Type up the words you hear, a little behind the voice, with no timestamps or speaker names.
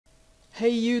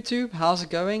Hey YouTube, how's it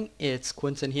going? It's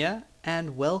Quentin here,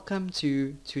 and welcome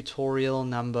to tutorial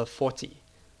number 40.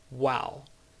 Wow,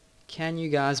 can you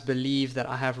guys believe that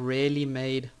I have really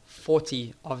made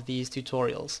 40 of these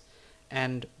tutorials?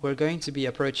 And we're going to be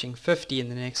approaching 50 in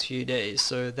the next few days,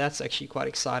 so that's actually quite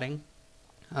exciting.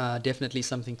 Definitely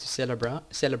something to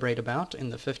celebrate about in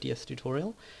the 50th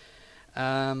tutorial.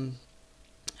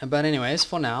 But anyways,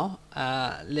 for now,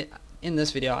 in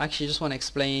this video I actually just want to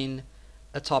explain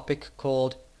a topic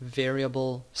called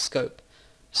variable scope.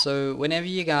 So whenever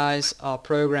you guys are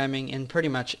programming in pretty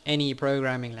much any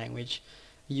programming language,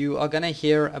 you are going to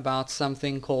hear about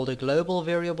something called a global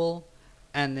variable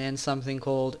and then something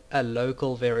called a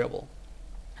local variable.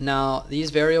 Now these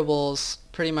variables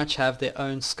pretty much have their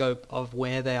own scope of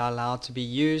where they are allowed to be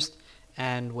used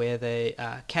and where they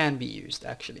can be used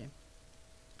actually.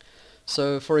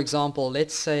 So for example,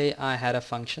 let's say I had a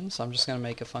function, so I'm just going to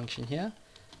make a function here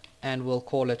and we'll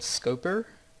call it scoper,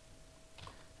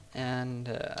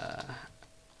 and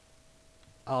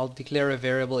I'll declare a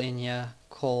variable in here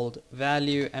called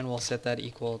value and we'll set that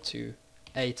equal to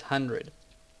 800.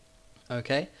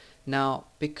 Okay, now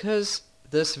because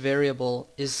this variable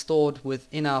is stored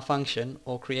within our function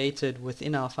or created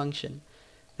within our function,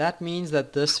 that means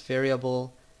that this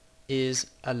variable is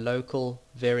a local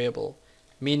variable,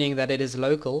 meaning that it is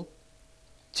local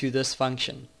to this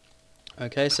function.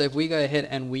 Okay, so if we go ahead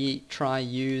and we try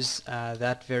use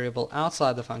that variable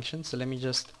outside the function, so let me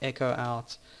just echo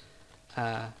out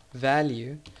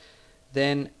value,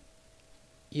 then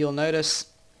you'll notice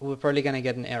we're probably going to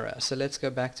get an error. So let's go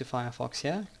back to Firefox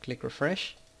here, click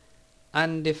refresh,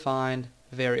 undefined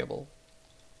variable.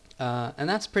 And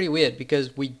that's pretty weird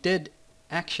because we did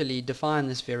actually define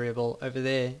this variable over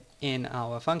there in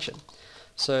our function.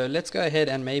 So let's go ahead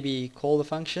and maybe call the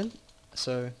function.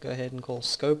 So go ahead and call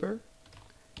scoper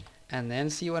and then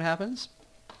see what happens.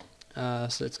 So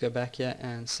let's go back here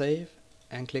and save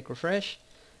and click refresh,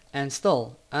 and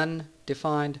still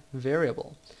undefined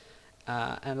variable.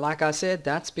 And like I said,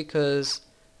 that's because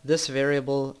this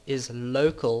variable is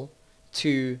local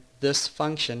to this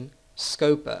function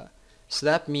scoper. So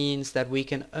that means that we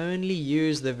can only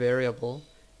use the variable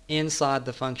inside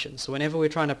the function. So whenever we're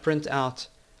trying to print out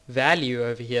value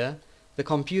over here, the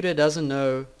computer doesn't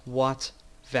know what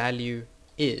value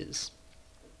is.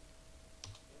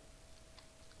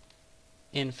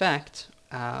 In fact,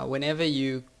 whenever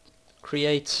you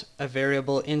create a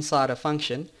variable inside a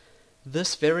function,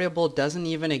 this variable doesn't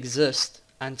even exist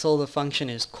until the function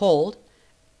is called,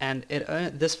 and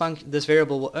this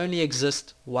variable will only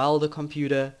exist while the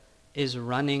computer is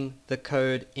running the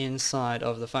code inside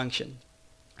of the function.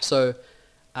 So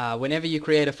whenever you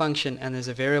create a function and there's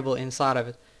a variable inside of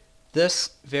it,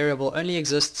 this variable only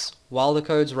exists while the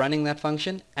code's running that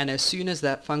function, and as soon as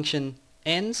that function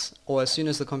ends, or as soon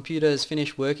as the computer is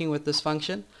finished working with this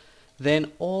function,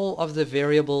 then all of the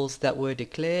variables that were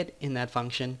declared in that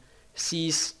function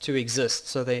cease to exist.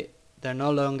 So they're no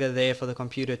longer there for the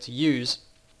computer to use,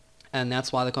 and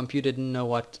that's why the computer didn't know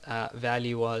what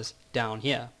value was down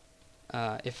here.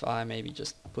 If I maybe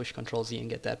just push Ctrl Z and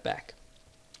get that back.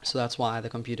 So that's why the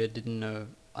computer didn't know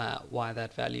why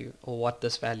that value or what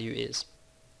this value is.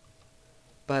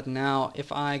 But now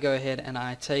if I go ahead and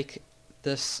I take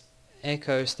this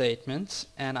echo statement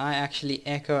and I actually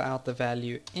echo out the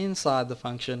value inside the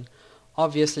function,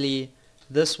 obviously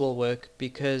this will work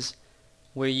because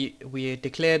we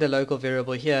declared a local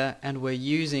variable here and we're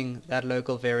using that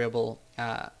local variable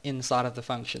inside of the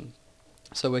function.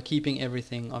 So we're keeping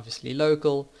everything obviously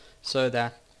local, so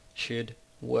that should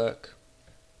work.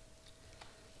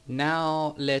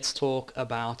 Now let's talk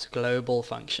about global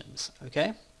functions,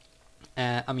 okay?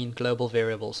 I mean global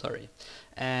variables, sorry.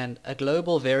 And a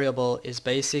global variable is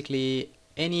basically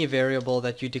any variable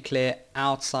that you declare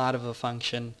outside of a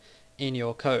function in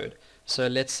your code. So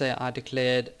let's say I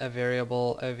declared a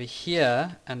variable over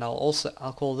here, and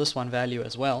I'll call this one value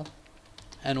as well,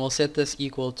 and we'll set this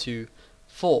equal to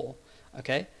 4.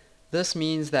 Okay, this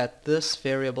means that this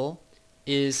variable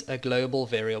is a global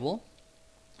variable.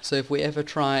 So if we ever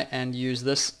try and use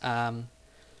this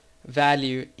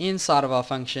value inside of our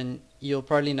function, you'll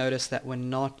probably notice that we're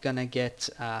not gonna get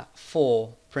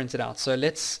 4 printed out. So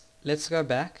let's go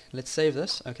back, let's save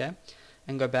this, okay,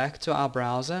 and go back to our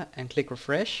browser and click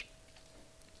refresh,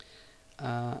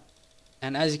 and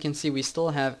as you can see we still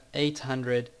have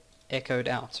 800 echoed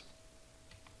out.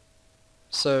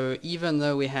 So even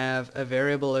though we have a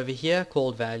variable over here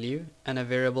called value and a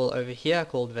variable over here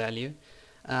called value,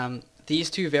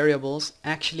 these two variables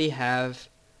actually have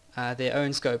their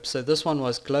own scope. So this one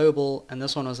was global and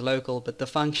this one was local, but the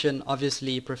function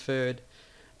obviously preferred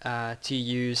to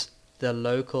use the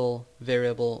local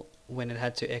variable when it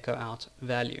had to echo out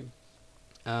value.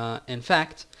 In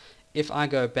fact, if I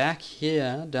go back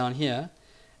here, down here,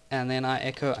 and then I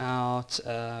echo out,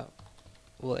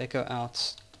 we'll echo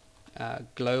out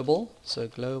global, so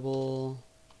global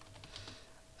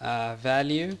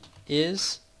value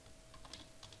is,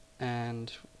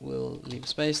 and we'll leave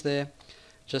space there,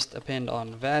 just append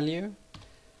on value,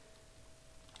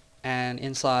 and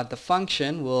inside the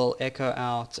function we'll echo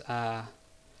out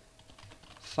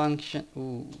function,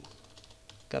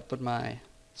 got to put my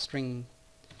string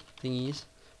thingies,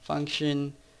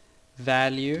 function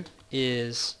value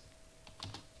is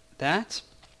that,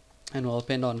 and we'll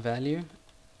append on value,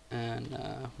 and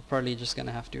we're probably just going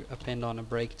to have to append on a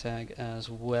break tag as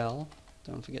well.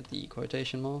 Don't forget the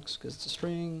quotation marks because it's a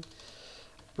string.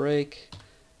 Break.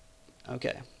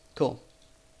 Okay, cool.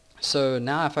 So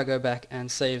now if I go back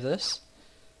and save this,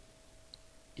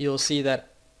 you'll see that,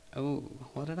 oh,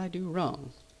 what did I do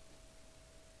wrong?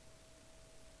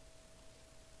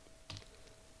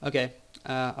 Okay,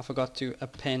 I forgot to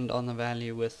append on the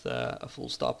value with a full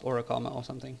stop or a comma or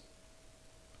something.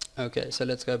 Okay, so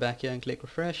let's go back here and click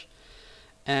refresh,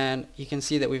 and you can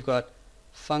see that we've got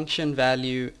function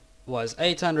value was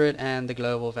 800 and the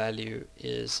global value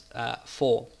is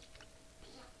 4.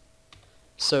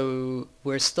 So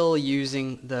we're still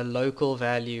using the local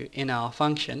value in our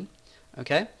function.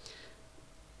 Okay,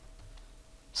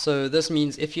 so this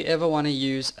means if you ever want to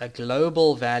use a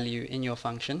global value in your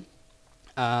function,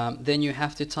 then you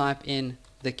have to type in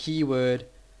the keyword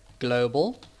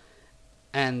global,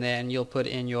 and then you'll put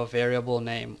in your variable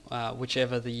name,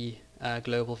 whichever the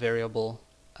global variable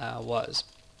was.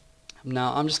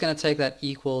 Now I'm just going to take that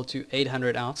equal to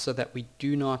 800 out so that we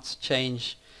do not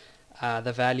change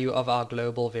the value of our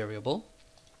global variable.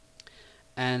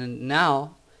 And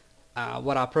now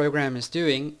what our program is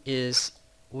doing is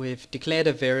we've declared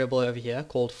a variable over here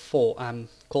called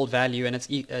called value, and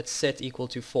it's set equal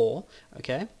to 4.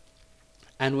 Okay,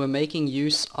 and we're making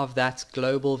use of that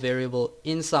global variable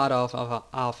inside of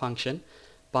our function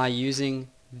by using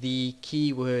the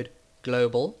keyword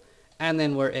global, and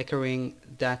then we're echoing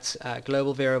that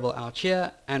global variable out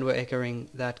here, and we're echoing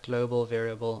that global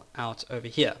variable out over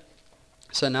here.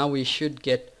 So now we should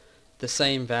get the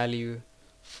same value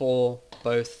for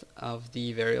both of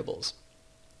the variables.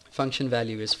 Function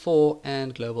value is 4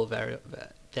 and global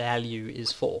value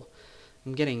is 4.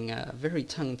 I'm getting very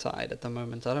tongue-tied at the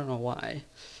moment. I don't know why.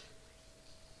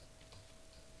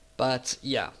 But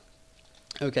yeah.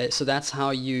 Okay, so that's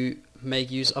how you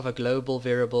make use of a global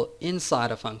variable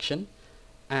inside a function.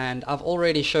 And I've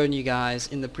already shown you guys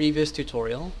in the previous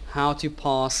tutorial how to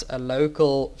pass a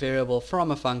local variable from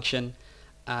a function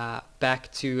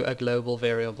back to a global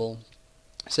variable.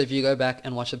 So if you go back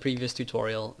and watch the previous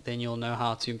tutorial, then you'll know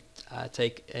how to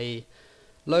take a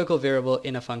local variable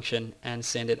in a function and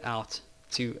send it out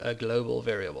to a global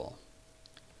variable.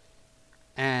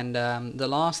 And the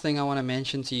last thing I want to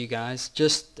mention to you guys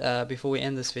just before we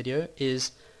end this video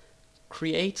is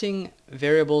creating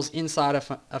variables inside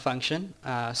a function.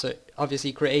 So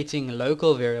obviously creating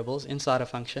local variables inside a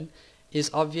function is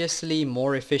obviously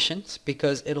more efficient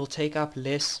because it'll take up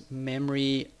less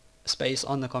memory space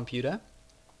on the computer.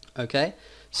 Okay,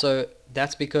 so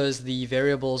that's because the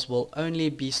variables will only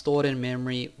be stored in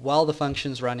memory while the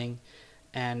function's running,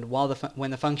 and while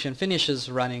when the function finishes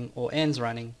running or ends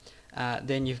running,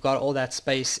 then you've got all that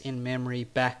space in memory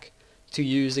back to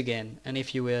use again. And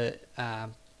if you were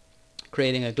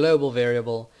creating a global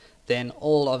variable, then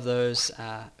all of those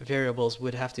variables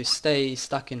would have to stay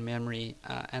stuck in memory,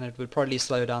 and it would probably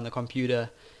slow down the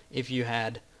computer if you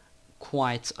had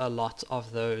quite a lot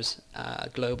of those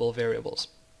global variables.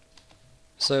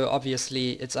 So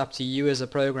obviously it's up to you as a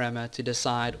programmer to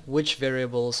decide which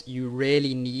variables you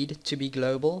really need to be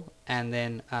global, and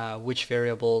then which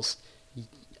variables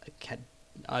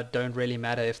don't really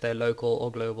matter if they're local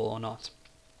or global or not.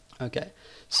 Okay,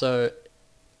 so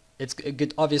it's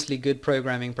obviously good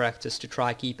programming practice to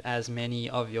try keep as many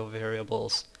of your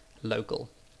variables local.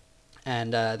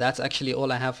 And that's actually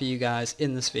all I have for you guys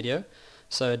in this video.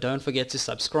 So don't forget to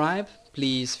subscribe.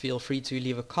 Please feel free to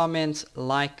leave a comment,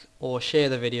 like, or share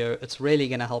the video. It's really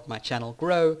going to help my channel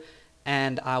grow,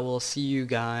 and I will see you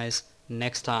guys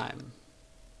next time.